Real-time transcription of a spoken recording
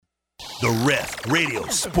The Ref Radio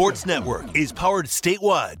Sports Network is powered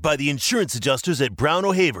statewide by the insurance adjusters at Brown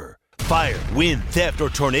O'Haver. Fire, wind, theft, or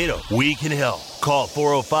tornado, we can help. Call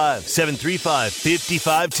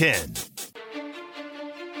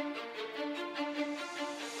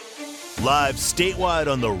 405-735-5510. Live statewide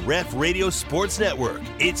on the Ref Radio Sports Network,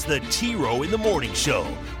 it's the T-Row in the Morning Show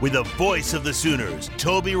with the voice of the Sooners,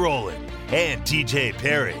 Toby Rowland and TJ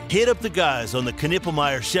Perry. Hit up the guys on the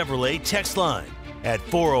Knippelmeyer Chevrolet text line at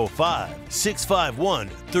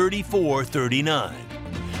 405-651-3439.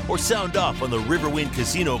 Or sound off on the Riverwind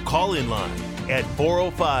Casino call-in line at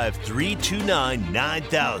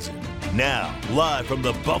 405-329-9000. Now, live from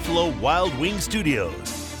the Buffalo Wild Wings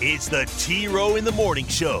Studios, it's the T-Row in the Morning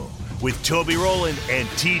Show with Toby Rowland and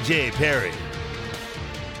TJ Perry.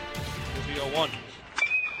 1.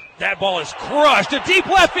 That ball is crushed to deep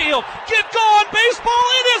left field. Get gone, baseball.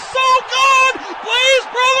 It is so gone. Blaze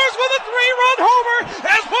Brothers with a 3-run homer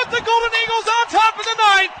has put the Golden Eagles on top of the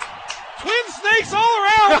ninth. Twin snakes all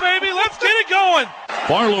around, baby. Let's get it going.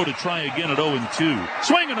 Barlow to try again at 0-2.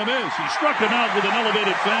 Swing and a miss. He struck him out with an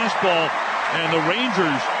elevated fastball, and the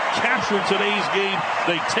Rangers capture today's game.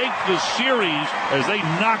 They take the series as they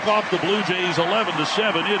knock off the Blue Jays 11-7.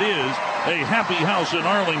 It is a happy house in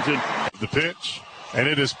Arlington. The pitch, and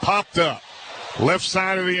it is popped up. Left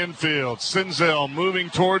side of the infield. Senzel moving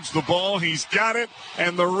towards the ball. He's got it,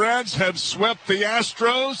 and the Reds have swept the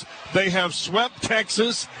Astros. They have swept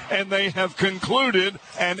Texas, and they have concluded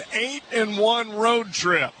an 8-1 road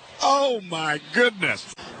trip. Oh, my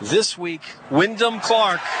goodness. This week, Wyndham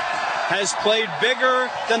Clark has played bigger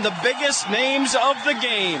than the biggest names of the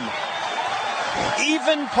game.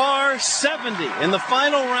 Even par 70 in the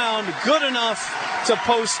final round, good enough to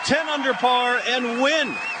post 10 under par and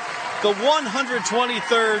win the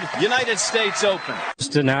 123rd United States Open.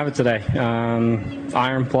 Just didn't have it today.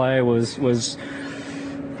 Iron play was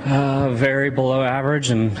very below average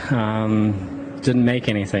and didn't make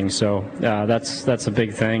anything. So that's a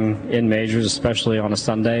big thing in majors, especially on a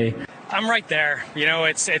Sunday. I'm right there. You know,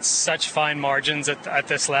 it's such fine margins at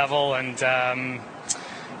this level, and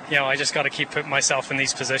you know, I just got to keep putting myself in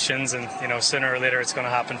these positions, and you know, sooner or later it's going to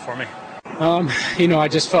happen for me. You know, I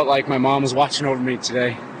just felt like my mom was watching over me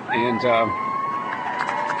today, and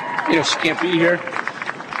you know, she can't be here,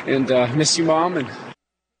 and miss you, Mom. And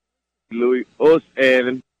Louis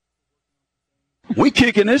Evan. We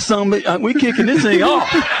kicking this thing off.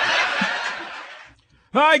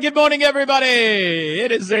 Hi, good morning, everybody.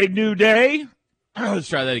 It is a new day. Let's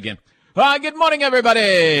try that again. Hi, good morning, everybody.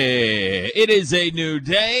 It is a new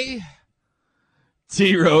day.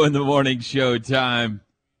 T-Row in the Morning Show time.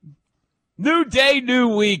 New day,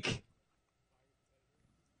 new week.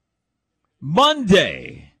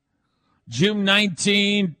 Monday, June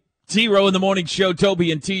 19, T-Row in the Morning Show.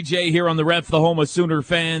 Toby and TJ here on the Ref, the home of Sooner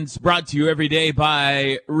fans. Brought to you every day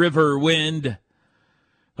by Riverwind.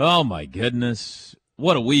 Oh, my goodness.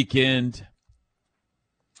 What a weekend.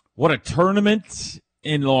 What a tournament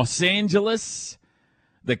in Los Angeles.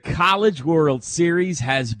 The College World Series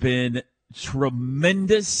has been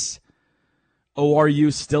tremendous.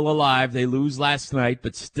 ORU still alive. They lose last night,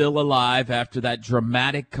 but still alive after that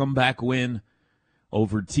dramatic comeback win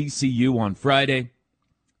over TCU on Friday.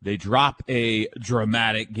 They drop a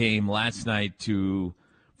dramatic game last night to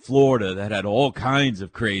Florida that had all kinds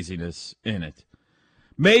of craziness in it.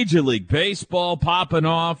 Major League Baseball popping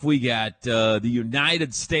off. We got the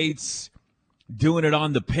United States doing it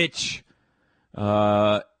on the pitch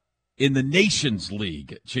in the Nations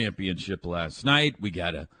League Championship last night. We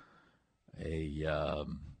got a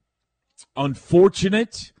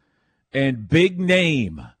unfortunate and big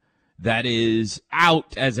name that is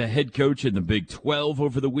out as a head coach in the Big 12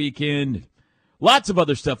 over the weekend. Lots of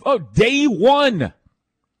other stuff. Oh, day one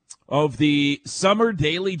of the Summer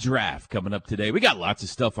Daily Draft coming up today. We got lots of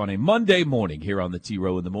stuff on a Monday morning here on the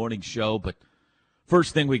T-Row in the Morning Show, but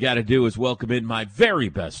first thing we got to do is welcome in my very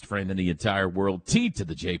best friend in the entire world, T to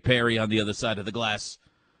the J Perry on the other side of the glass.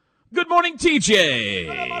 Good morning, TJ.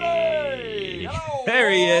 Good morning. Hello. There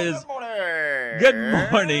he is. Good Good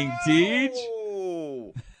morning, morning. Teej.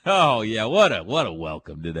 Oh yeah, what a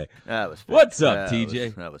welcome today. That was faked. What's up,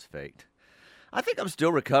 TJ? That was faked. I think I'm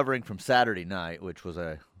still recovering from Saturday night, which was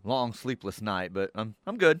a long sleepless night, but I'm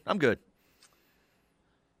good. I'm good.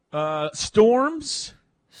 Storms?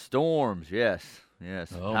 Storms, yes.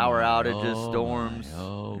 Oh, Power outages, storms.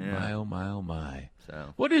 My.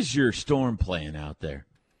 So, what is your storm plan out there?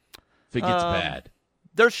 If it gets bad.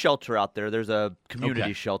 There's shelter out there. There's a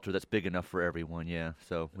community shelter that's big enough for everyone, yeah.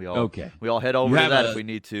 So we all head over to that if we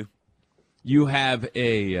need to. you have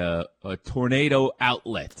a tornado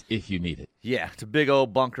outlet if you need it. Yeah, it's a big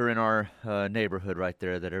old bunker in our neighborhood right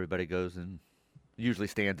there that everybody goes and usually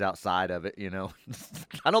stands outside of it, you know.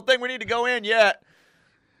 I don't think we need to go in yet.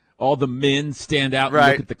 All the men stand out and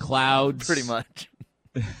Right. look at the clouds. Pretty much.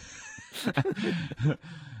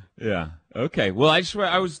 Yeah. Okay. Well,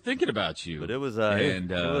 I was thinking about you. But it was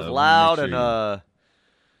and, it was we'll loud make sure and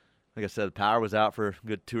like I said, the power was out for a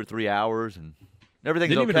good 2 or 3 hours and everything's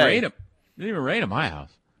Didn't okay. even rain at my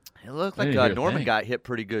house. It looked I like didn't hear a Norman thing. got hit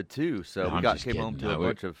pretty good too, so No, we I'm just came home kidding. to No, a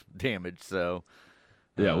bunch of damage. So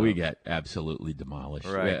Yeah, we got absolutely demolished.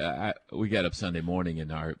 Right. We got up Sunday morning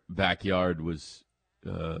and our backyard was,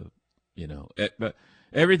 but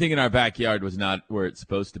everything in our backyard was not where it's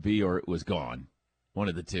supposed to be, or it was gone. One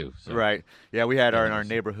of the two. So. Right. Yeah, we had in our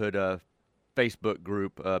neighborhood Facebook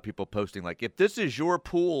group people posting like, if this is your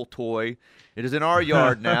pool toy, it is in our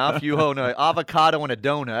yard now. If you own an avocado and a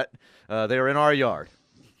donut, they are in our yard.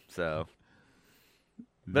 So.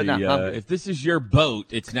 But if this is your boat,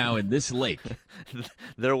 it's now in this lake.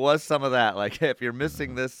 There was some of that. Like, if you're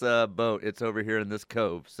missing this boat, it's over here in this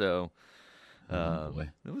cove. So it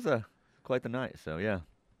was quite the night. So, yeah.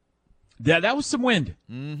 Yeah, that was some wind.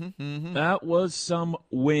 Mm-hmm. That was some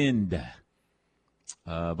wind.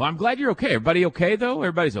 But I'm glad you're okay. Everybody okay, though?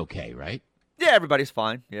 Everybody's okay, right? Yeah, everybody's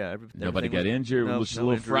fine. Yeah, nobody got injured. It was a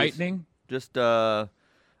little injuries. frightening. Just, I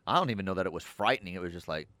don't even know that it was frightening. It was just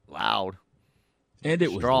like loud. And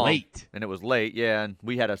it was late. And it was late, yeah. And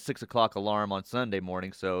we had a 6 o'clock alarm on Sunday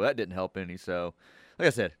morning, so that didn't help any. So, like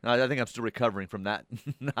I said, I think I'm still recovering from that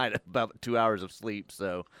night, about 2 hours of sleep.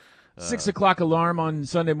 So, 6 o'clock alarm on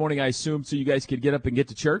Sunday morning, I assume, so you guys could get up and get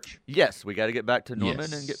to church? Yes, we got to get back to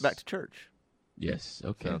Norman and get back to church. Yes,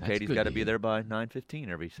 okay. So Katie's got to be there by 9:15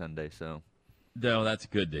 every Sunday. So, no, that's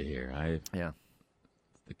good to hear. Yeah,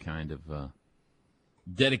 the kind of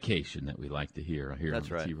dedication that we like to hear here that's on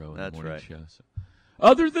the right. T-Row in That's the Morning right. Show. So.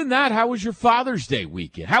 Other than that, how was your Father's Day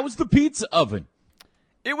weekend? How was the pizza oven?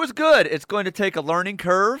 It was good. It's going to take a learning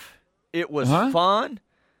curve. It was fun.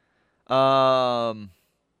 I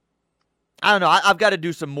don't know. I've got to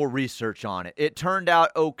do some more research on it. It turned out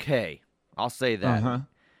okay. I'll say that.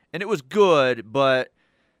 And it was good, but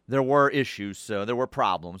there were issues, so there were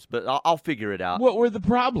problems. But I'll figure it out. What were the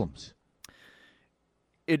problems?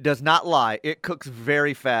 It does not lie. It cooks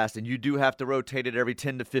very fast, and you do have to rotate it every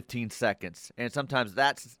 10 to 15 seconds. And sometimes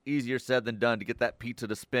that's easier said than done to get that pizza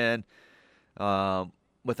to spin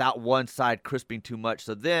without one side crisping too much.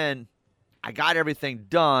 So then I got everything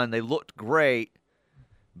done. They looked great.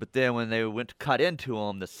 But then when they went to cut into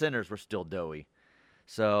them, the centers were still doughy.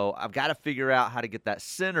 So I've got to figure out how to get that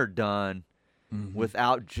center done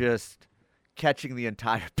without just catching the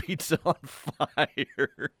entire pizza on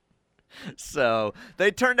fire. So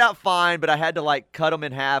they turned out fine, but I had to cut them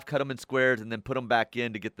in half, cut them in squares, and then put them back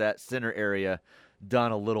in to get that center area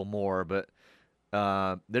done a little more. But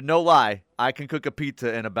there's no lie, I can cook a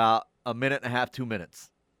pizza in about a minute and a half, 2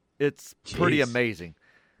 minutes. It's pretty amazing.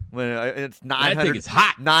 When it's 900, it's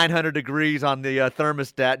hot. 900 degrees on the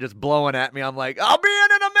thermostat just blowing at me. I'm like, I'll be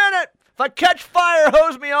in a minute. If I catch fire,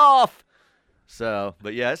 hose me off. So,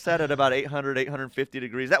 but yeah, it sat at about 800, 850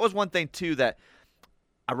 degrees. That was one thing, too, that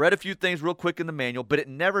I read a few things real quick in the manual, but it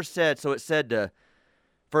never said, so it said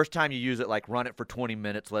first time you use it, run it for 20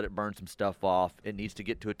 minutes, let it burn some stuff off. It needs to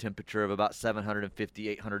get to a temperature of about 750,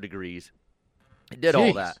 800 degrees. It did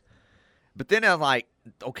all that. But then I was like,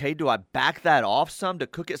 okay, do I back that off some to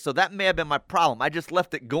cook it? So that may have been my problem. I just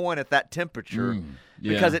left it going at that temperature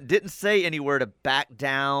because it didn't say anywhere to back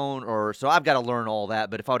down, so I've got to learn all that.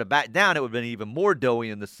 But if I would have backed down, it would have been even more doughy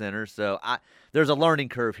in the center. So there's a learning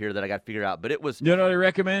curve here that I got to figure out. But it was. You know what I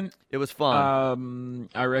recommend? It was fun.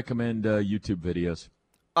 I recommend YouTube videos.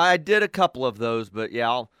 I did a couple of those, but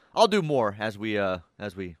yeah, I'll do more as we. I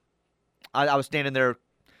was standing there.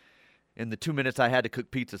 In the 2 minutes I had to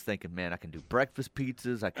cook pizzas, thinking, man, I can do breakfast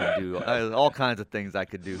pizzas. I can do all kinds of things I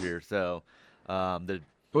could do here. So,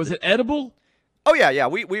 was it edible? Oh yeah.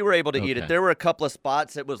 We were able to eat it. There were a couple of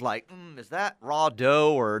spots it was like, is that raw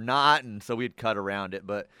dough or not? And so we'd cut around it,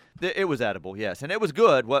 but it was edible, yes, and it was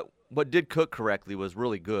good. What did cook correctly was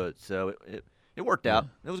really good. So it worked out.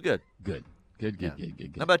 It was good. Good.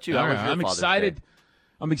 How about you? I'm excited.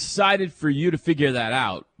 I'm excited for you to figure that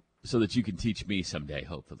out so that you can teach me someday,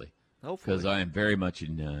 hopefully. Because I am very much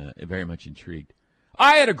intrigued.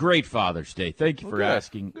 I had a great Father's Day. Thank you for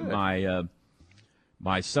asking. Good.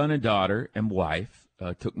 My son and daughter and wife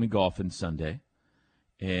took me golfing Sunday,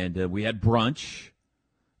 and we had brunch,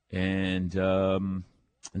 and then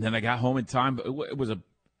I got home in time. It was a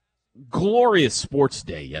glorious sports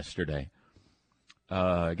day yesterday.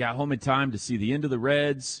 I got home in time to see the end of the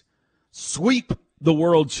Reds, sweep the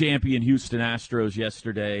world champion Houston Astros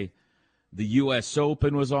yesterday. The U.S.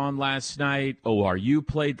 Open was on last night. ORU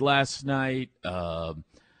played last night. The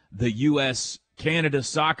U.S.-Canada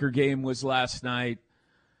soccer game was last night.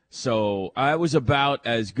 So I was about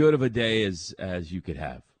as good of a day as you could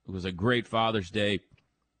have. It was a great Father's Day.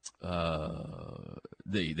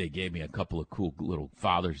 They gave me a couple of cool little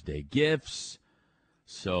Father's Day gifts.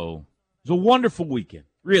 So it was a wonderful weekend.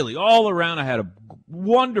 Really, all around, I had a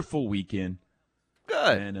wonderful weekend.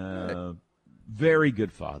 Good. And very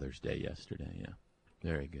good Father's Day yesterday. Yeah,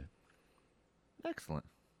 very good. Excellent.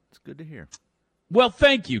 It's good to hear. Well,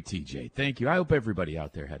 thank you, TJ. Thank you. I hope everybody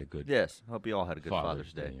out there had a good. Yes, hope you all had a good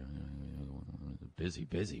Father's Day.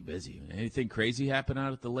 Busy. Anything crazy happen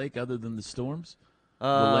out at the lake other than the storms? Did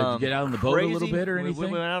you get out on the boat a little bit or anything?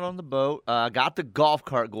 We went out on the boat. Got the golf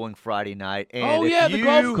cart going Friday night. And the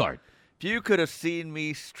golf cart. If you could have seen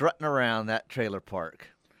me strutting around that trailer park.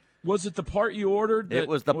 Was it the part you ordered? It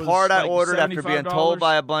was the part I ordered after being told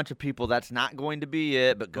by a bunch of people that's not going to be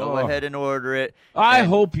it, but go ahead and order it. I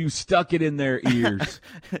hope you stuck it in their ears.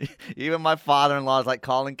 Even my father-in-law is like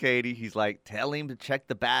calling Katie. He's like, tell him to check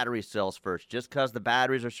the battery cells first. Just because the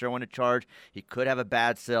batteries are showing a charge, he could have a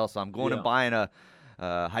bad cell. So I'm going and buying a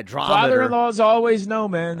hydrometer. Father-in-laws always know,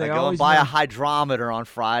 man. They go and buy a hydrometer on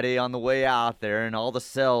Friday on the way out there, and all the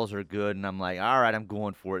cells are good. And I'm like, all right, I'm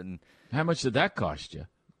going for it. And how much did that cost you?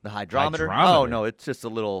 The hydrometer? Oh, no, it's just a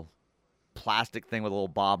little plastic thing with a little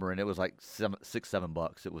bobber, and it was like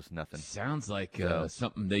 $6-7. It was nothing. Sounds like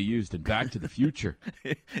something they used in Back to the Future.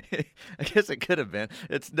 I guess it could have been.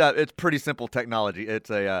 It's not. It's pretty simple technology. It's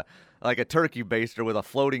like a turkey baster with a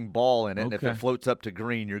floating ball in it, and if it floats up to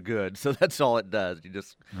green, you're good. So that's all it does. You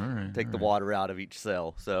just take the water out of each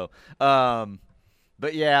cell. So,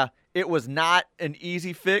 but yeah, it was not an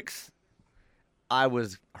easy fix. I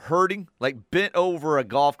was hurting, like bent over a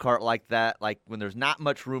golf cart like that, like when there's not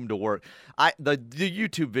much room to work. The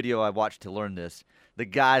YouTube video I watched to learn this, the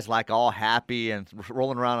guy's like all happy and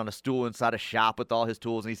rolling around on a stool inside a shop with all his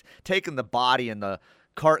tools, and he's taking the body and the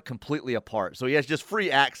cart completely apart. So he has just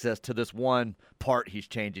free access to this one part he's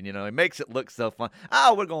changing, you know. It makes it look so fun.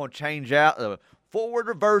 Oh, we're going to change out the forward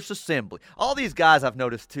reverse assembly. All these guys I've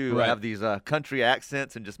noticed, too, have these country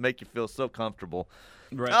accents and just make you feel so comfortable.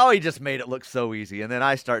 Right. Oh, he just made it look so easy, and then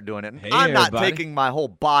I start doing it. I'm not taking my whole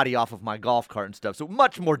body off of my golf cart and stuff, so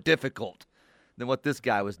much more difficult than what this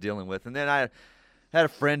guy was dealing with. And then I had a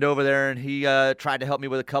friend over there, and he tried to help me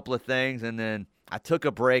with a couple of things, and then I took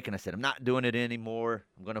a break, and I said, I'm not doing it anymore.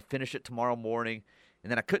 I'm going to finish it tomorrow morning.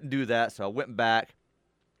 And then I couldn't do that, so I went back,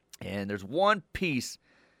 and there's one piece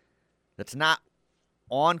that's not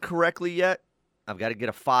on correctly yet. I've got to get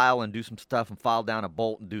a file and do some stuff and file down a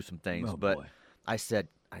bolt and do some things, boy. I said,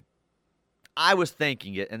 I was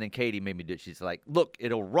thinking it, and then Katie made me do it. She's like, look,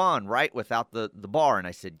 it'll run, right, without the bar. And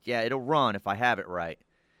I said, yeah, it'll run if I have it right.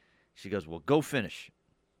 She goes, well, go finish.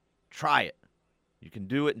 Try it. You can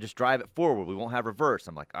do it and just drive it forward. We won't have reverse.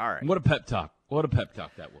 I'm like, all right. What a pep talk. What a pep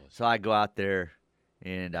talk that was. So I go out there,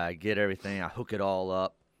 and I get everything. I hook it all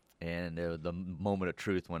up, and it was the moment of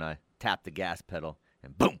truth when I tap the gas pedal,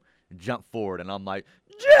 and boom, and jump forward. And I'm like,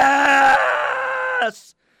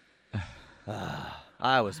 yes!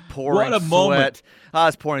 I was pouring what a sweat. Moment. I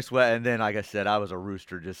was pouring sweat, and then, like I said, I was a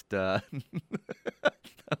rooster. Just I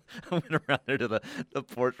went around there to the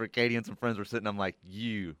porch where Katie and some friends were sitting. I'm like,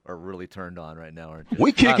 you are really turned on right now, aren't you?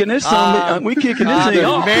 We kicking this thing. We kicking this thing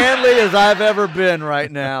off. As manly as I've ever been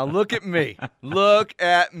right now. Look at me. Look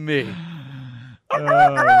at me.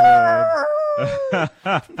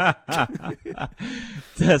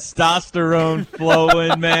 Testosterone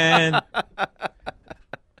flowing, man.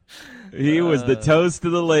 He was the toast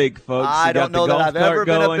of the lake, folks. I don't know that I've ever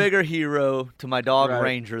been a bigger hero to my dog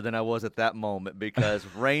Ranger than I was at that moment, because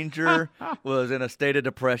Ranger was in a state of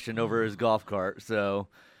depression over his golf cart. So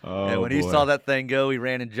and when he saw that thing go, he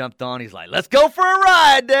ran and jumped on. He's like, let's go for a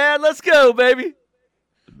ride, Dad. Let's go, baby.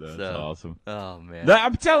 That's awesome. Oh, man.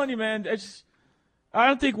 I'm telling you, man, I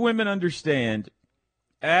don't think women understand.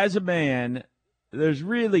 As a man, there's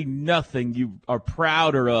really nothing you are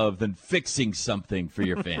prouder of than fixing something for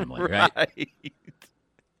your family, right?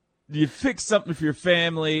 You fix something for your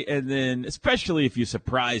family, and then, especially if you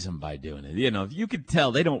surprise them by doing it, you know, you can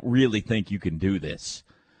tell they don't really think you can do this.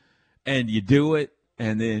 And you do it,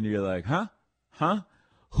 and then you're like, huh?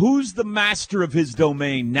 Who's the master of his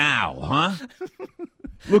domain now, huh?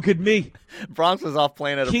 Look at me. Bronx was off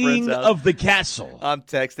playing at a friend's house. King of the castle. I'm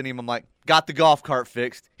texting him. I'm like, got the golf cart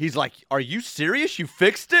fixed. He's like, are you serious? You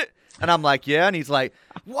fixed it? And I'm like, yeah. And he's like,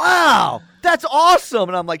 wow, that's awesome.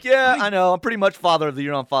 And I'm like, yeah, I know. I'm pretty much Father of the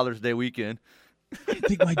Year on Father's Day weekend. I didn't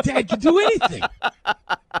think my dad could do anything.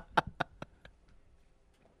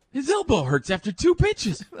 His elbow hurts after 2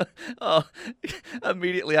 pitches. Oh,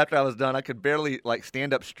 immediately after I was done, I could barely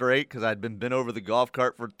stand up straight because I'd been bent over the golf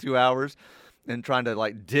cart for 2 hours and trying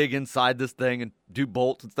to dig inside this thing and do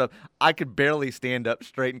bolts and stuff. I could barely stand up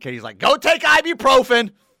straight, and Katie's like, "Go take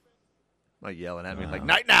ibuprofen!" Yelling at me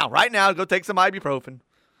right now, go take some ibuprofen.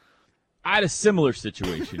 I had a similar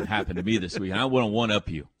situation happen to me this week, and I want to one-up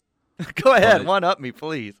you. Go ahead, one-up me,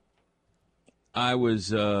 please. I was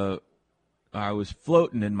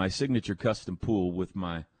floating in my signature custom pool with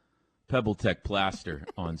my Pebble Tech plaster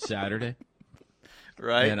on Saturday.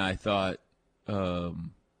 Right. And I thought, the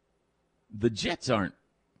jets aren't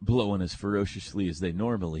blowing as ferociously as they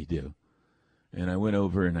normally do. And I went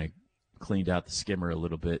over and I cleaned out the skimmer a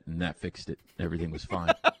little bit, and that fixed it. Everything was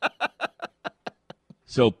fine.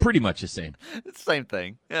 So pretty much the same. It's the same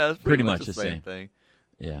thing. Yeah, it's pretty much the same thing.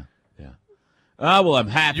 Yeah. Well, I'm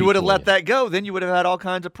happy. You would have let that go, then you would have had all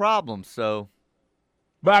kinds of problems. So,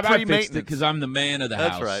 but I fixed it because I'm the man of the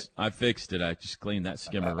house. That's right. I fixed it. I just cleaned that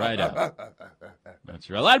skimmer right out. That's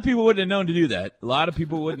right. A lot of people wouldn't have known to do that. A lot of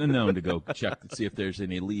people wouldn't have known to go check to see if there's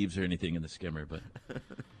any leaves or anything in the skimmer. But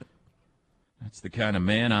that's the kind of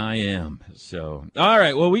man I am. So, all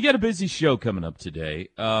right. Well, we got a busy show coming up today.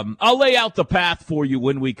 I'll lay out the path for you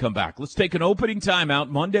when we come back. Let's take an opening timeout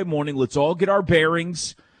Monday morning. Let's all get our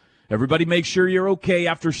bearings. Everybody make sure you're okay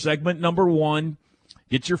after segment number 1.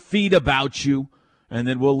 Get your feet about you, and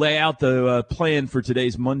then we'll lay out the plan for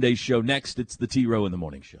today's Monday show. Next, it's the T-Row in the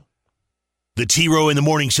Morning Show. The T-Row in the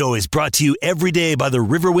Morning Show is brought to you every day by the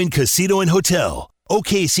Riverwind Casino and Hotel,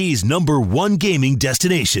 OKC's #1 gaming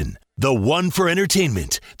destination. The one for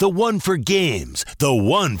entertainment, the one for games, the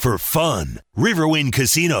one for fun. Riverwind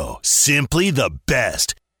Casino, simply the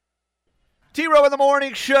best. T-Row in the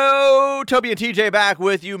Morning Show. Toby and TJ back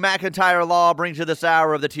with you. McIntyre Law brings you this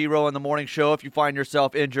hour of the T-Row in the Morning Show. If you find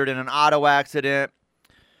yourself injured in an auto accident,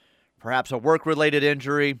 perhaps a work-related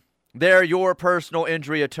injury, they're your personal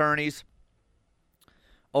injury attorneys.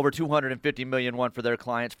 Over $250 million won for their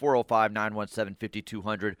clients.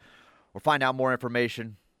 405-917-5200. Or find out more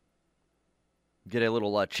information. Get a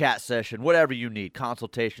little chat session, whatever you need.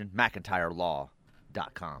 Consultation,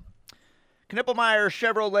 McIntyreLaw.com. Knippelmeyer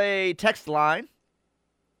Chevrolet text line.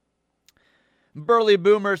 Burley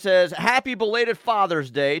Boomer says, happy belated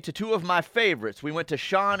Father's Day to 2 of my favorites. We went to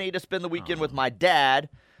Shawnee to spend the weekend with my dad,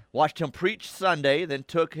 watched him preach Sunday, then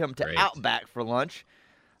took him to Outback for lunch.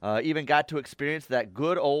 Even got to experience that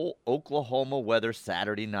good old Oklahoma weather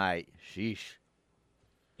Saturday night. Sheesh.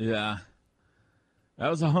 Yeah. That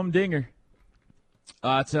was a humdinger.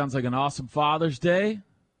 It sounds like an awesome Father's Day.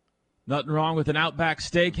 Nothing wrong with an Outback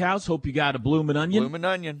Steakhouse. Hope you got a bloomin' onion. Bloomin'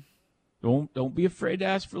 onion. Don't be afraid to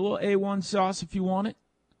ask for a little A1 sauce if you want it.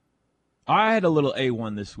 I had a little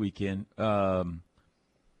A1 this weekend.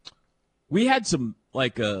 We had some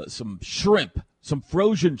shrimp, some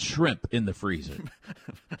frozen shrimp in the freezer.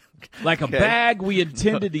 Like a bag we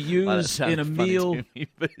intended to use in a meal.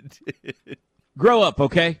 Grow up,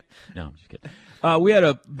 okay? No, I'm just kidding. We had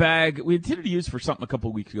a bag we intended to use for something a couple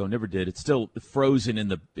of weeks ago. Never did. It's still frozen in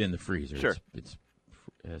the freezer. Sure.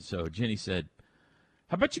 So Jenny said,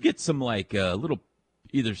 "How about you get some little,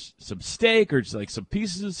 either some steak or just some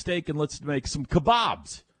pieces of steak, and let's make some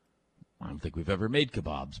kebabs." I don't think we've ever made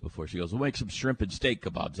kebabs before. She goes, "We'll make some shrimp and steak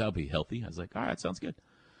kebabs. That'll be healthy." I was like, "All right, sounds good."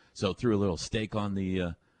 So threw a little steak on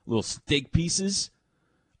the little steak pieces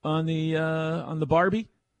on the Barbie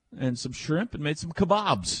and some shrimp and made some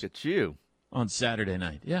kebabs. Look at you. On Saturday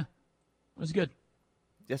night. Yeah, it was good.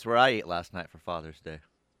 Guess where I ate last night for Father's Day?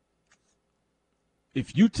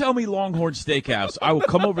 If you tell me Longhorn Steakhouse, I will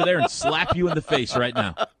come over there and slap you in the face right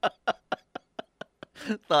now.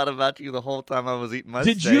 Thought about you the whole time I was eating my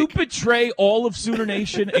steak. Did you betray all of Sooner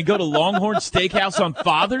Nation and go to Longhorn Steakhouse on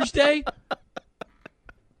Father's Day?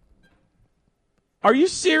 Are you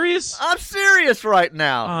serious? I'm serious right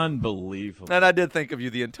now. Unbelievable. And I did think of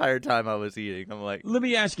you the entire time I was eating. I'm like, let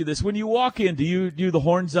me ask you this: when you walk in, do you do the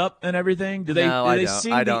horns up and everything? Do they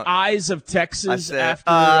sing the Eyes of Texas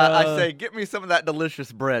after? I say, get me some of that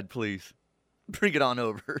delicious bread, please. Bring it on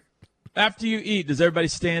over. After you eat, does everybody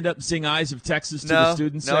stand up and sing Eyes of Texas to the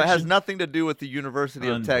students? No, it has nothing to do with the University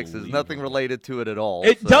of Texas. Nothing related to it at all.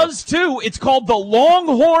 It does too. It's called the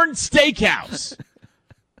Longhorn Steakhouse.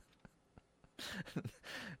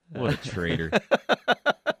 What a traitor.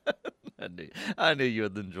 I knew you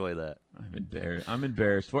would enjoy that. I'm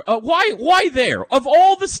embarrassed for why there? Of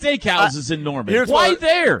all the steakhouses in Norman, why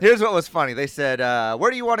there? Here's what was funny. They said,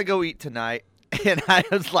 where do you want to go eat tonight? And I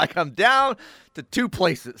was like, I'm down to 2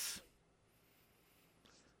 places.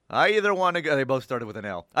 I either want to go, they both started with an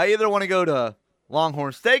L. I either want to go to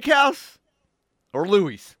Longhorn Steakhouse or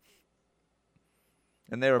Louis.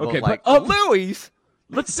 And they were both Okay, like, but, Louis.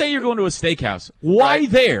 Let's say you're going to a steakhouse. Why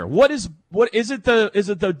Right. there? What is it?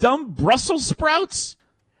 The dumb Brussels sprouts?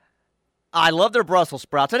 I love their Brussels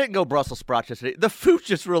sprouts. I didn't go Brussels sprouts yesterday. The food's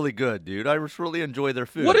just really good, dude. I just really enjoy their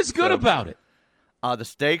food. What is good about it? The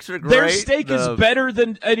steaks are great. Their steak is better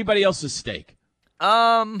than anybody else's steak.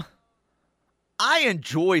 I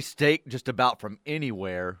enjoy steak just about from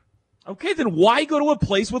anywhere. Okay, then why go to a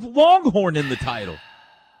place with Longhorn in the title?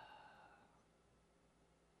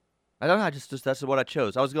 I don't know. I just that's what I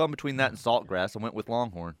chose. I was going between that and Saltgrass. I went with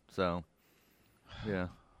Longhorn. So, yeah.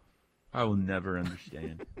 I will never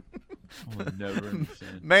understand. I will never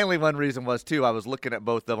understand. Mainly one reason was, too, I was looking at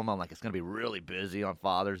both of them. I'm like, it's going to be really busy on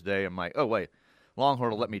Father's Day. I'm like, oh, wait. Longhorn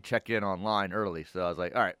will let me check in online early. So I was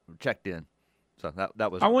like, all right, checked in. So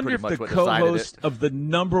that was I wonder pretty much if the what decided co-host it. of the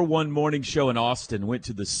 #1 morning show in Austin went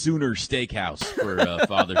to the Sooner Steakhouse for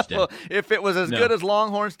Father's Day. Well, if it was as good as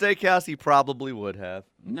Longhorn Steakhouse, he probably would have.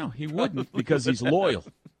 No, he wouldn't because he's loyal.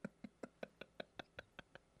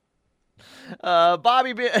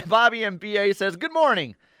 Bobby and BA says, good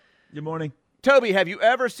morning. Good morning. Toby, have you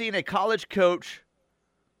ever seen a college coach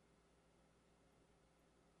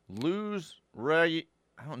lose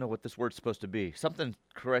I don't know what this word's supposed to be. Something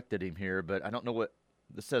corrected him here, but I don't know what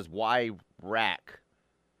this says. Why rack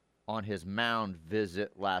on his mound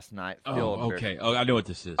visit last night? Oh, okay. Oh, I know what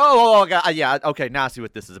this is. Yeah. Okay, now I see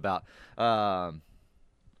what this is about. I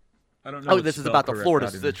don't know. This is about the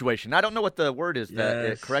Florida situation. I don't know what the word is that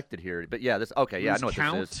it corrected here, but yeah, this. Okay, yeah, I know what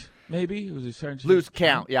this is. Maybe was he trying to lose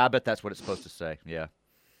count? Yeah, I bet that's what it's supposed to say. Yeah.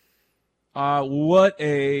 What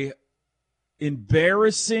a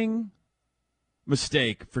embarrassing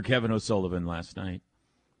mistake for Kevin O'Sullivan last night.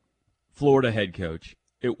 Florida head coach.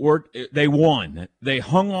 It worked. They won. They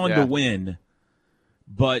hung on to win.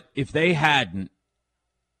 But if they hadn't,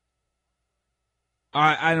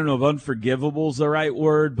 I don't know if unforgivable is the right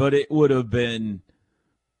word, but it would have been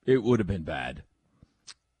bad.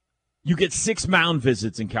 You get 6 mound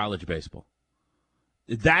visits in college baseball.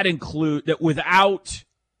 That include that without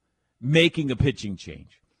making a pitching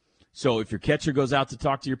change. So if your catcher goes out to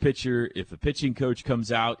talk to your pitcher, if a pitching coach comes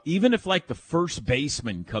out, even if like the first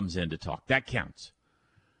baseman comes in to talk, that counts.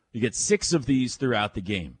 You get 6 of these throughout the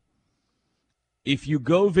game. If you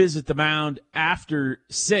go visit the mound after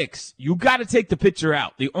 6, you got to take the pitcher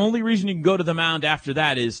out. The only reason you can go to the mound after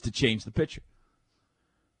that is to change the pitcher.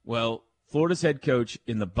 Well, Florida's head coach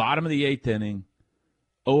in the bottom of the 8th inning,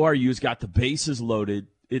 ORU's got the bases loaded.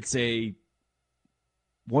 It's a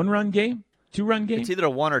 1-run game, 2-run game. It's either a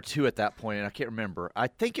 1 or 2 at that point, and I can't remember. I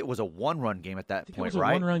think it was a 1-run game at that point,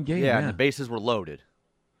 right? It was a 1-run game. Yeah, and the bases were loaded.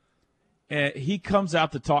 And he comes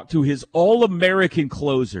out to talk to his All-American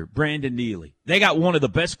closer, Brandon Neely. They got one of the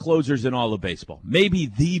best closers in all of baseball, maybe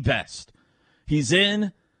the best. He's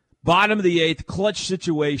in, bottom of the 8th, clutch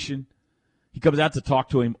situation. He comes out to talk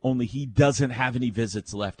to him, only he doesn't have any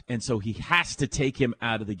visits left, and so he has to take him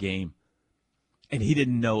out of the game. And he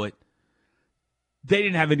didn't know it. They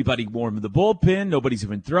didn't have anybody warm in the bullpen. Nobody's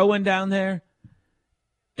even throwing down there.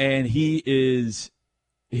 And he's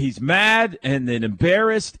mad and then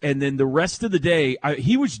embarrassed, and then the rest of the day,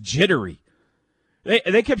 he was jittery.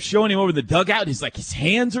 They kept showing him over the dugout. He's like, his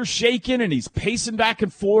hands are shaking, and he's pacing back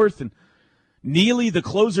and forth. And Neely, the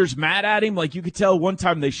closer's mad at him. Like you could tell one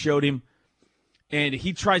time they showed him, and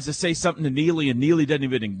he tries to say something to Neely, and Neely doesn't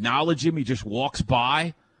even acknowledge him. He just walks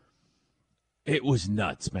by. It was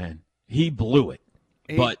nuts, man. He blew it.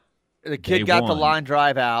 But the kid got the line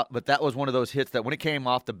drive out, but that was one of those hits that when it came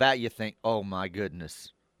off the bat, you think, oh, my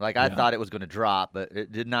goodness. Like, I thought it was going to drop, but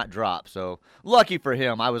it did not drop. So, lucky for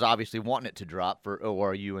him. I was obviously wanting it to drop for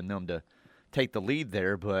ORU and them to take the lead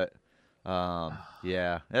there. But,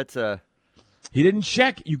 yeah, that's a – he didn't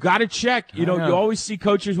check. You got to check. You know, you always see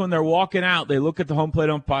coaches when they're walking out, they look at the home plate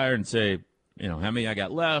umpire and say, you know, how many I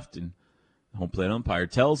got left? And the home plate umpire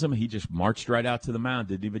tells him. He just marched right out to the mound,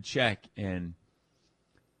 didn't even check. And,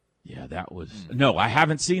 yeah, that was – no, I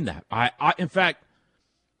haven't seen that. In fact,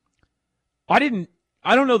 I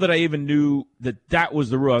don't know that I even knew that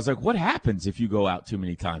was the rule. I was like, what happens if you go out too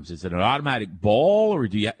many times? Is it an automatic ball or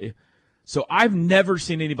do you – so I've never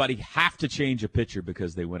seen anybody have to change a pitcher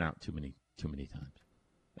because they went out too many times.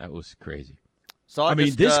 That was crazy. So I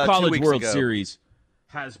mean, this College World Series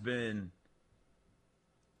has been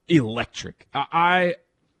electric.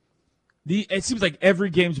 It seems like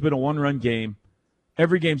every game's been a 1-run game.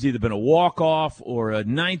 Every game's either been a walk-off or a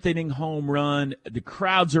 9th inning home run. The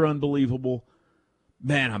crowds are unbelievable.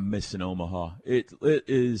 Man, I'm missing Omaha. It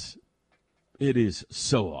is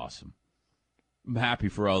so awesome. I'm happy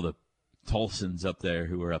for all the Tulsans up there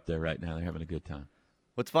who are up there right now. They're having a good time.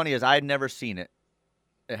 What's funny is I had never seen it.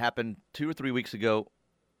 It happened 2 or 3 weeks ago.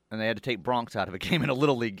 and they had to take Bronx out of a game in a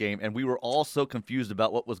Little League game, and we were all so confused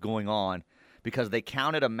about what was going on because they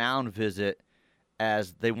counted a mound visit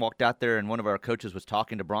as they walked out there, and one of our coaches was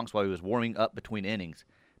talking to Bronx while he was warming up between innings.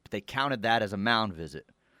 But they counted that as a mound visit.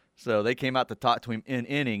 So they came out to talk to him in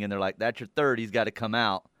inning, and they're like, that's your third. He's got to come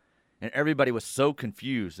out. And everybody was so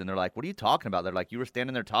confused, and they're like, what are you talking about? They're like, you were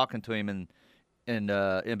standing there talking to him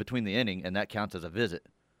in between the inning, and that counts as a visit.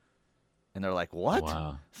 And they're like, what?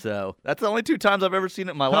 Wow. So that's the only 2 times I've ever seen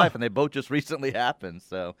it in my life, and they both just recently happened.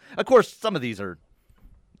 So, of course, some of these are,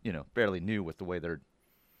 fairly new with the way they're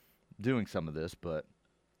doing some of this. But,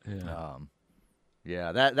 that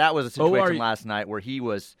was a situation last night where he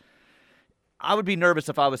was – I would be nervous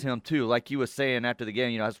if I was him too. Like he was saying after the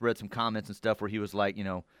game, I just read some comments and stuff where he was like,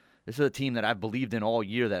 this is a team that I've believed in all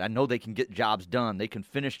year, that I know they can get jobs done. They can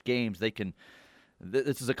finish games. They can –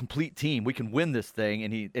 this is a complete team. We can win this thing.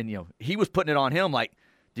 And he was putting it on him like,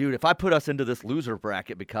 dude, if I put us into this loser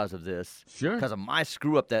bracket because of this, because of my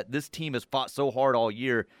screw up that this team has fought so hard all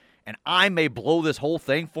year, and I may blow this whole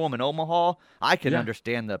thing for him in Omaha, I can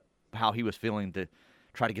understand how he was feeling to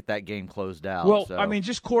try to get that game closed out. Well, so. I mean,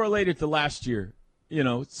 just correlate it to last year.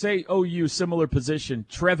 Say OU, similar position,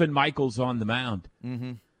 Trevin Michaels on the mound,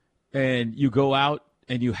 and you go out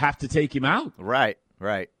and you have to take him out. Right.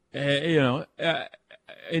 And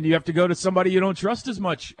you have to go to somebody you don't trust as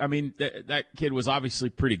much. I mean, that kid was obviously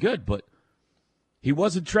pretty good, but he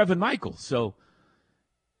wasn't Trevin Michaels. So,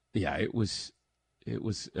 yeah, it was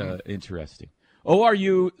interesting.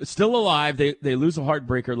 ORU still alive. They lose a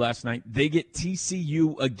heartbreaker last night. They get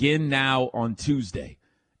TCU again now on Tuesday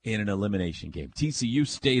in an elimination game. TCU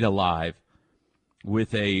stayed alive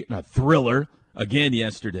with a thriller again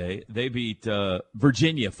yesterday. They beat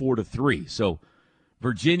Virginia 4-3. So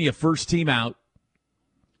Virginia first team out.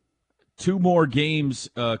 2 more games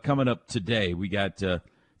coming up today. We got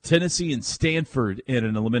Tennessee and Stanford in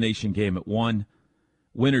an elimination game at 1.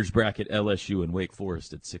 Winners bracket LSU and Wake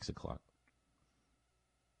Forest at 6 o'clock.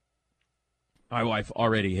 My wife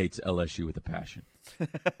already hates LSU with a passion.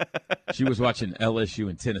 She was watching LSU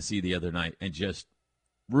and Tennessee the other night and just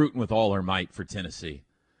rooting with all her might for Tennessee.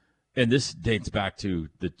 And this dates back to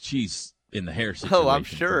the cheese in the hair situation. Oh, I'm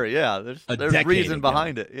sure, yeah. There's reason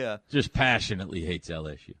behind it, yeah. Just passionately hates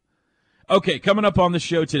LSU. Okay, coming up on the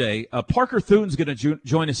show today, Parker Thune's going to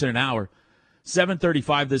join us in an hour.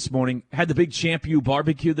 7:35 this morning. Had the big Champion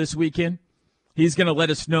barbecue this weekend. He's going to let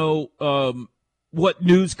us know what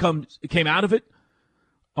news came out of it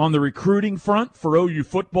on the recruiting front for OU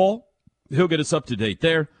football. He'll get us up to date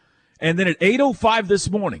there. And then at 8:05 this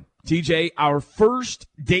morning, TJ, our first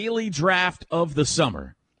daily draft of the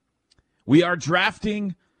summer. We are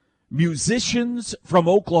drafting musicians from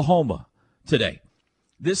Oklahoma today.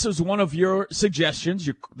 This is one of your suggestions,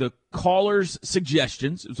 the caller's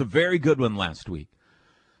suggestions. It was a very good one last week.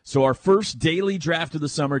 So our first daily draft of the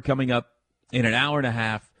summer coming up in an hour and a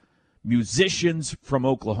half. Musicians from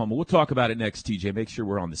Oklahoma. We'll talk about it next, TJ. Make sure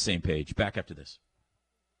we're on the same page. Back after this.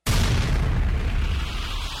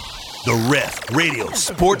 The Ref Radio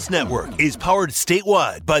Sports Network is powered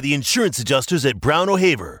statewide by the insurance adjusters at Brown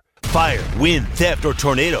O'Haver. Fire, wind, theft, or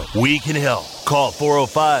tornado, we can help. Call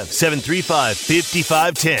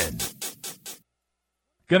 405-735-5510.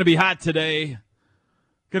 Going to be hot today.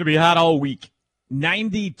 Going to be hot all week.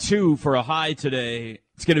 92 for a high today.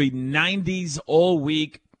 It's going to be 90s all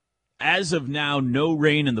week. As of now, no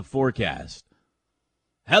rain in the forecast.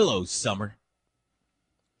 Hello, summer.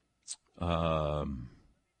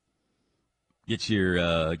 Get your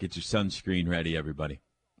sunscreen ready, everybody.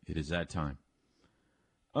 It is that time.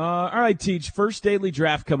 All right, Teach. First daily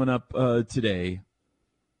draft coming up today.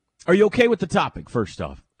 Are you okay with the topic? First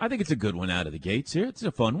off, I think it's a good one out of the gates here. It's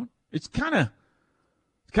a fun one. It's kind of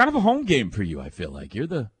a home game for you. I feel like you're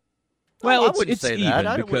the. Well, I wouldn't say that.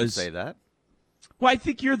 I because, wouldn't say that. Well, I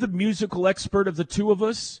think you're the musical expert of the two of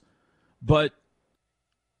us, but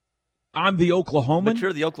I'm the Oklahoman. But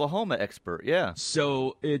you're the Oklahoma expert, yeah.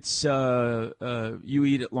 So it's you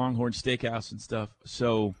eat at Longhorn Steakhouse and stuff.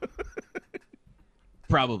 So.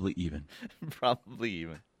 Probably even. Yeah,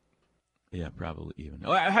 probably even.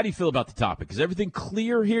 How do you feel about the topic? Is everything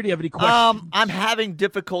clear here? Do you have any questions? I'm having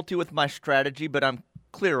difficulty with my strategy, but I'm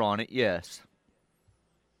clear on it, yes.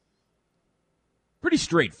 Pretty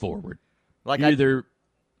straightforward. Like you're either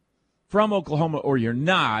from Oklahoma or you're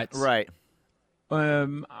not. Right.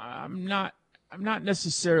 I'm not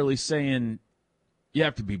necessarily saying you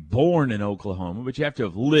have to be born in Oklahoma, but you have to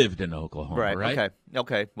have lived in Oklahoma, right?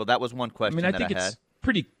 Okay. Well, that was one question I think it's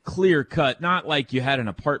pretty clear cut. Not like you had an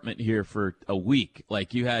apartment here for a week.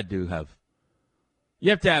 Like you have to have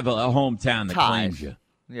a hometown that claims you.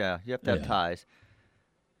 Yeah, you have to have ties.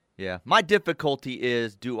 Yeah. My difficulty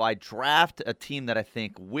is, do I draft a team that I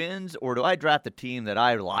think wins, or do I draft a team that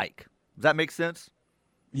I like? Does that make sense?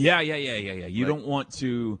 Yeah. You don't want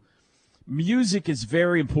to – music is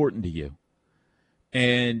very important to you.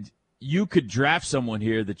 And you could draft someone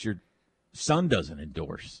here that your son doesn't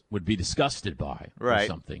endorse, would be disgusted by or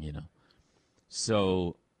something, you know.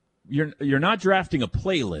 So you're not drafting a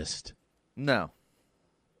playlist. No.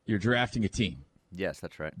 You're drafting a team. Yes,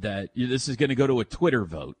 that's right. This is going to go to a Twitter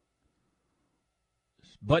vote.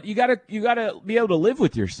 But you gotta be able to live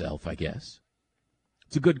with yourself, I guess.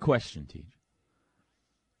 It's a good question, Teach.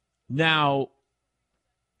 Now,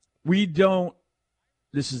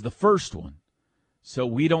 this is the first one, so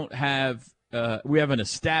we don't have, we haven't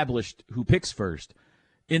established who picks first.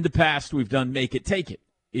 In the past, we've done make it, take it.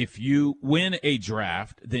 If you win a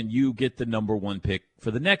draft, then you get the number one pick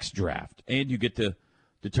for the next draft, and you get to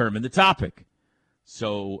determine the topic.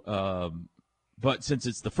 So, but since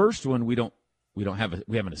it's the first one, we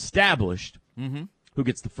haven't established who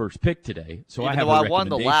gets the first pick today. So Even I have though a I won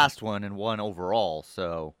the recommendation. last one and won overall,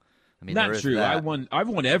 so I mean, Not there is true. that. I've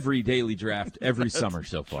won every daily draft every summer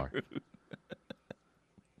so far.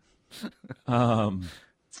 I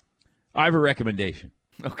have a recommendation.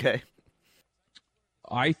 Okay.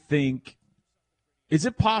 I think, is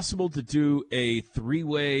it possible to do a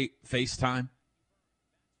 3-way FaceTime?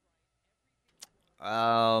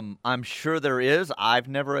 I'm sure there is. I've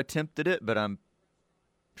never attempted it, but I'm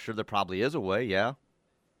sure there probably is a way, yeah.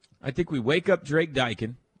 I think we wake up Drake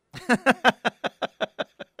Dykin,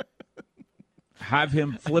 have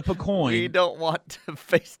him flip a coin. We don't want to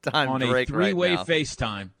FaceTime on Drake a 3-way right now.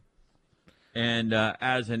 FaceTime, and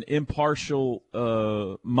as an impartial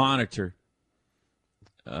monitor,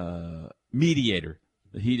 mediator,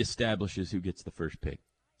 he establishes who gets the first pick.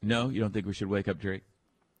 No, you don't think we should wake up Drake?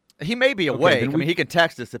 He may be awake. Okay, I mean, he can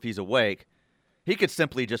text us if he's awake. He could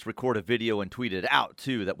simply just record a video and tweet it out,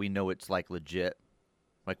 too, that we know it's, like, legit.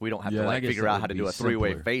 Like, we don't have to, like, figure out how to do a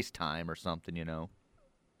 3-way FaceTime or something, you know.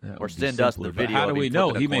 Or send us the video. How do we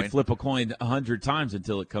know? He may coin. flip a coin 100 times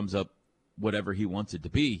until it comes up whatever he wants it to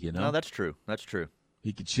be, you know? No, that's true. That's true.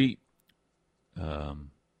 He could cheat. All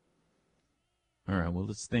right, well,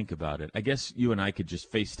 let's think about it. I guess you and I could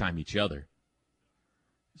just FaceTime each other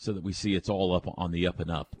so that we see it's all up on the up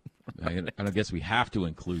and up. I don't guess we have to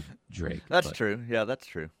include Drake. That's true. Yeah, that's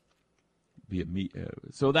true.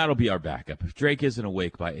 So that'll be our backup. If Drake isn't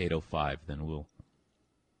awake by 8:05, then we'll.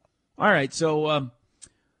 All right, so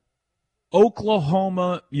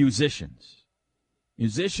Oklahoma musicians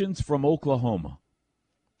from Oklahoma.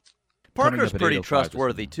 Parker's pretty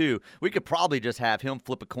trustworthy, too. We could probably just have him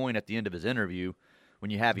flip a coin at the end of his interview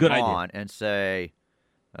when you have him on and say,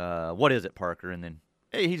 what is it, Parker? And then,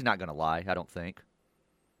 hey, he's not going to lie, I don't think.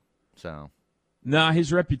 So. Nah,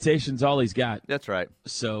 his reputation's all he's got. That's right.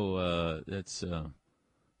 So that's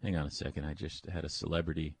hang on a second. I just had a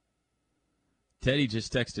celebrity. Teddy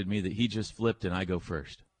just texted me that he just flipped and I go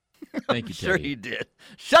first. Thank you, Teddy. Sure he did.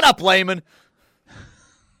 Shut up, Layman.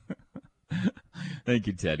 Thank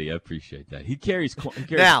you, Teddy. I appreciate that. He carries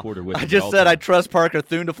now, quarter with him. I just said I trust Parker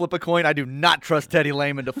Thune to flip a coin. I do not trust Teddy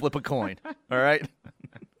Layman to flip a coin. All right?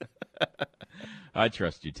 I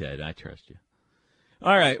trust you, Ted. I trust you.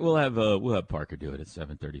 All right, we'll have Parker do it at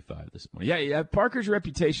 7:35 this morning. Yeah. Parker's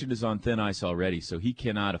reputation is on thin ice already, so he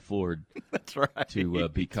cannot afford That's right. to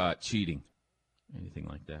be caught cheating, anything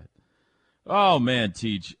like that. Oh man,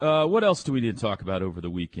 Teej. What else do we need to talk about over the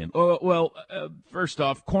weekend? Oh well, first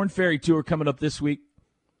off, Korn Ferry Tour coming up this week.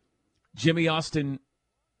 Jimmy Austin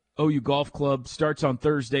OU Golf Club starts on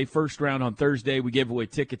Thursday. First round on Thursday. We gave away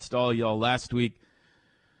tickets to all y'all last week.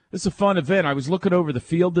 It's a fun event. I was looking over the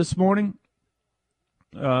field this morning.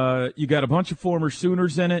 You got a bunch of former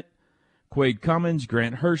Sooners in it. Quade Cummins,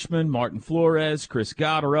 Grant Hirschman, Martin Flores, Chris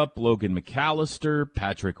Gotterup, Logan McAllister,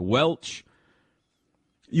 Patrick Welch.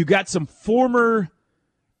 You got some former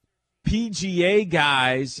PGA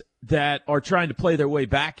guys that are trying to play their way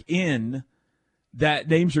back in that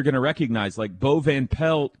names you're going to recognize, like Bo Van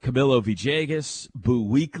Pelt, Camilo Villegas, Boo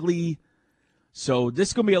Weekley. So this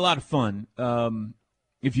is going to be a lot of fun.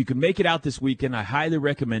 If you can make it out this weekend, I highly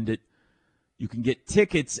recommend it. You can get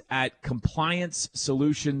tickets at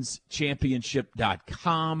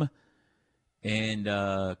ComplianceSolutionsChampionship.com and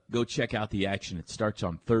go check out the action. It starts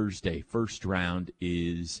on Thursday. First round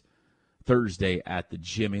is Thursday at the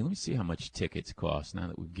Jimmy. Let me see how much tickets cost now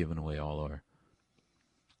that we've given away all our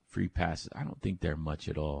free passes. I don't think they're much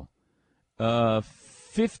at all.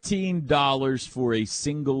 $15 for a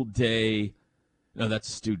single day. No, that's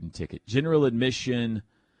a student ticket. General admission,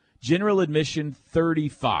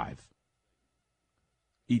 $35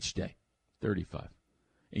 each day. $35.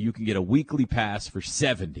 And you can get a weekly pass for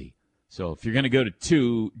 $70. So if you're going to go to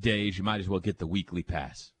 2 days, you might as well get the weekly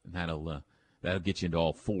pass, and that'll get you into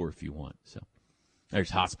all 4 if you want. So there's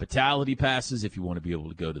hospitality passes if you want to be able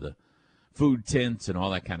to go to the food tents and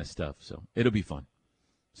all that kind of stuff. So it'll be fun.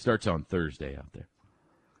 Starts on Thursday out there.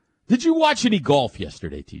 Did you watch any golf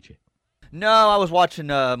yesterday, TJ? No, I was watching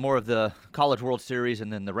more of the College World Series,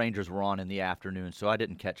 and then the Rangers were on in the afternoon, so I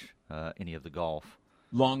didn't catch any of the golf.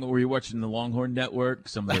 Were you watching the Longhorn Network?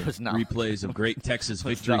 Some of the replays of great Texas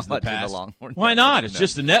victories in the past. Why not? It's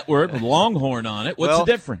just a network with Longhorn on it. What's the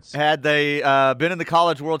difference? Had they been in the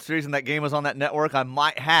College World Series and that game was on that network, I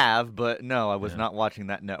might have, but no, I was not watching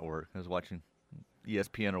that network. I was watching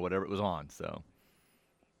ESPN or whatever it was on. So,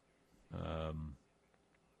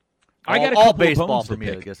 I got all baseball for me,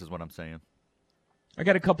 I guess is what I'm saying. I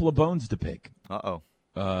got a couple of bones to pick.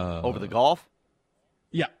 Over the golf?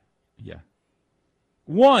 Yeah.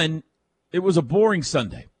 One, it was a boring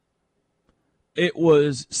Sunday. It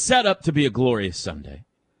was set up to be a glorious Sunday.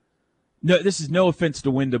 No, this is no offense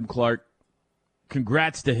to Wyndham Clark.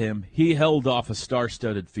 Congrats to him. He held off a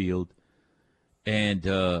star-studded field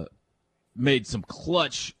and made some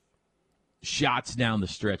clutch shots down the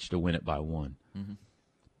stretch to win it by 1. Mm-hmm.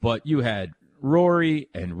 But you had Rory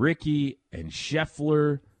and Ricky and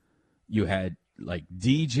Scheffler. You had,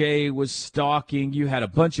 DJ was stalking. You had a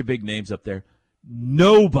bunch of big names up there.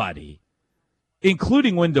 Nobody,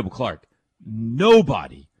 including Wyndham Clark,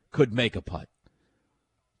 nobody could make a putt.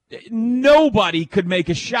 Nobody could make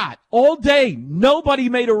a shot. All day, nobody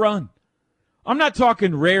made a run. I'm not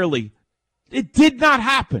talking rarely. It did not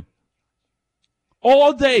happen.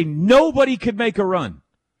 All day, nobody could make a run.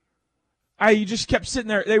 You just kept sitting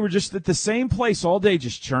there. They were just at the same place all day,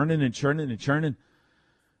 just churning and churning and churning.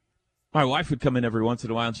 My wife would come in every once in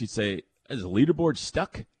a while, and she'd say, is the leaderboard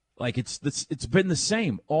stuck? It's been the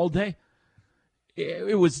same all day.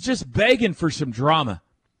 It was just begging for some drama.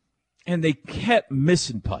 And they kept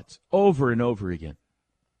missing putts over and over again.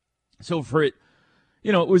 So for it,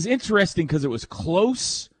 it was interesting because it was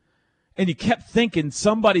close. And you kept thinking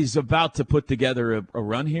somebody's about to put together a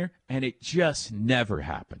run here. And it just never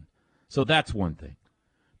happened. So that's one thing.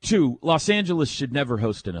 2, Los Angeles should never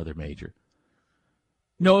host another major.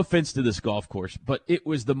 No offense to this golf course, but it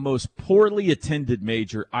was the most poorly attended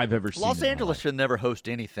major I've ever seen. Los Angeles should never host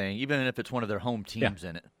anything, even if it's one of their home teams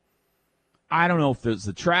in it. I don't know if it's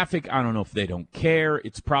the traffic. I don't know if they don't care.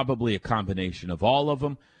 It's probably a combination of all of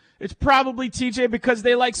them. It's probably, TJ, because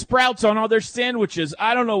they like Sprouts on all their sandwiches.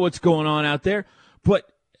 I don't know what's going on out there,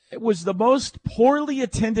 but it was the most poorly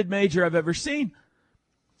attended major I've ever seen.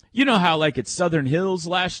 You know how, at Southern Hills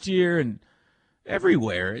last year and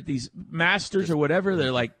everywhere, at these Masters or whatever,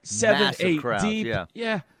 they're 7, 8 crowds, deep.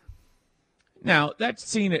 Yeah. Now, that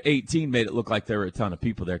scene at 18 made it look like there were a ton of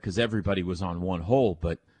people there because everybody was on one hole,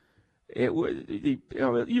 but it would,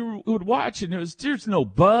 you would watch and there's no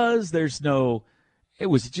buzz, it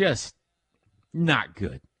was just not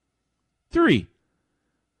good. 3,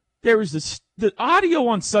 there was the audio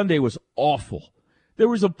on Sunday was awful. There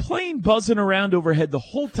was a plane buzzing around overhead the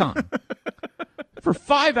whole time. For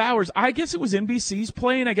 5 hours. I guess it was NBC's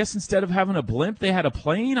plane. I guess instead of having a blimp, they had a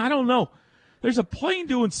plane. I don't know. There's a plane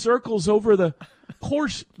doing circles over the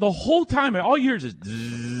course the whole time. All you hear is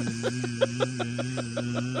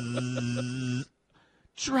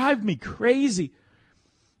drive me crazy.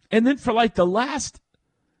 And then for the last,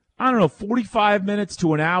 45 minutes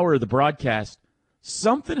to an hour of the broadcast,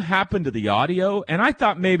 something happened to the audio, and I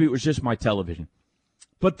thought maybe it was just my television.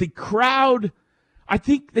 But the crowd, I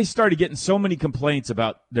think they started getting so many complaints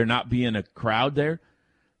about there not being a crowd there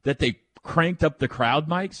that they cranked up the crowd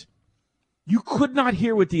mics. You could not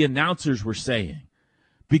hear what the announcers were saying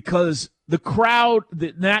because the crowd,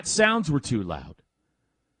 that sounds were too loud.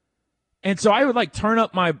 And so I would turn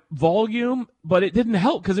up my volume, but it didn't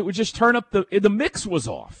help because it would just turn up the mix was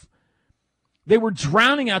off. They were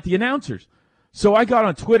drowning out the announcers. So I got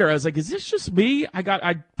on Twitter. I was like, is this just me?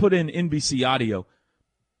 I put in NBC audio.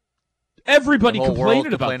 Everybody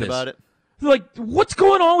complaining about this. They're like, what's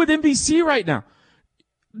going on with NBC right now?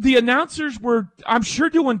 The announcers were, I'm sure,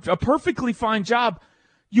 doing a perfectly fine job.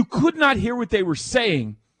 You could not hear what they were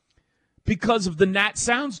saying because of the Nat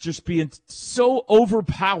sounds just being so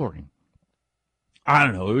overpowering. I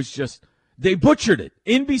don't know. It was just, they butchered it.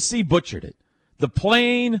 NBC butchered it. The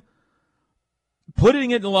plane,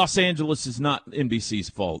 putting it in Los Angeles is not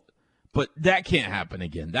NBC's fault, but that can't happen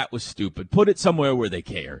again. That was stupid. Put it somewhere where they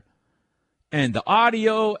care. And the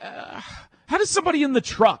audio, how does somebody in the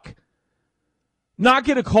truck not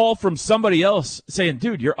get a call from somebody else saying,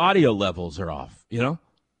 dude, your audio levels are off,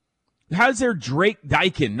 How does their Drake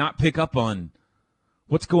Dykin not pick up on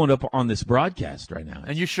what's going up on this broadcast right now?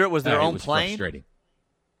 And you sure it was their own plane? Frustrating.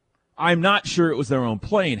 I'm not sure it was their own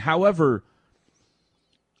plane. However,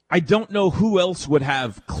 I don't know who else would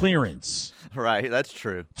have clearance. Right, that's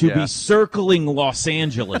true. To be circling Los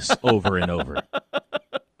Angeles over and over.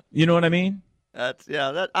 You know what I mean? It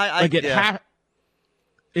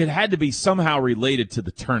had to be somehow related to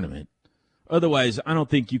the tournament. Otherwise, I don't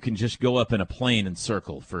think you can just go up in a plane and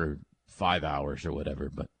circle for 5 hours or whatever.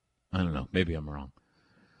 But I don't know. Maybe I'm wrong.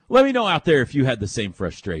 Let me know out there if you had the same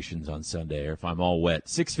frustrations on Sunday or if I'm all wet.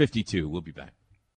 6:52. We'll be back.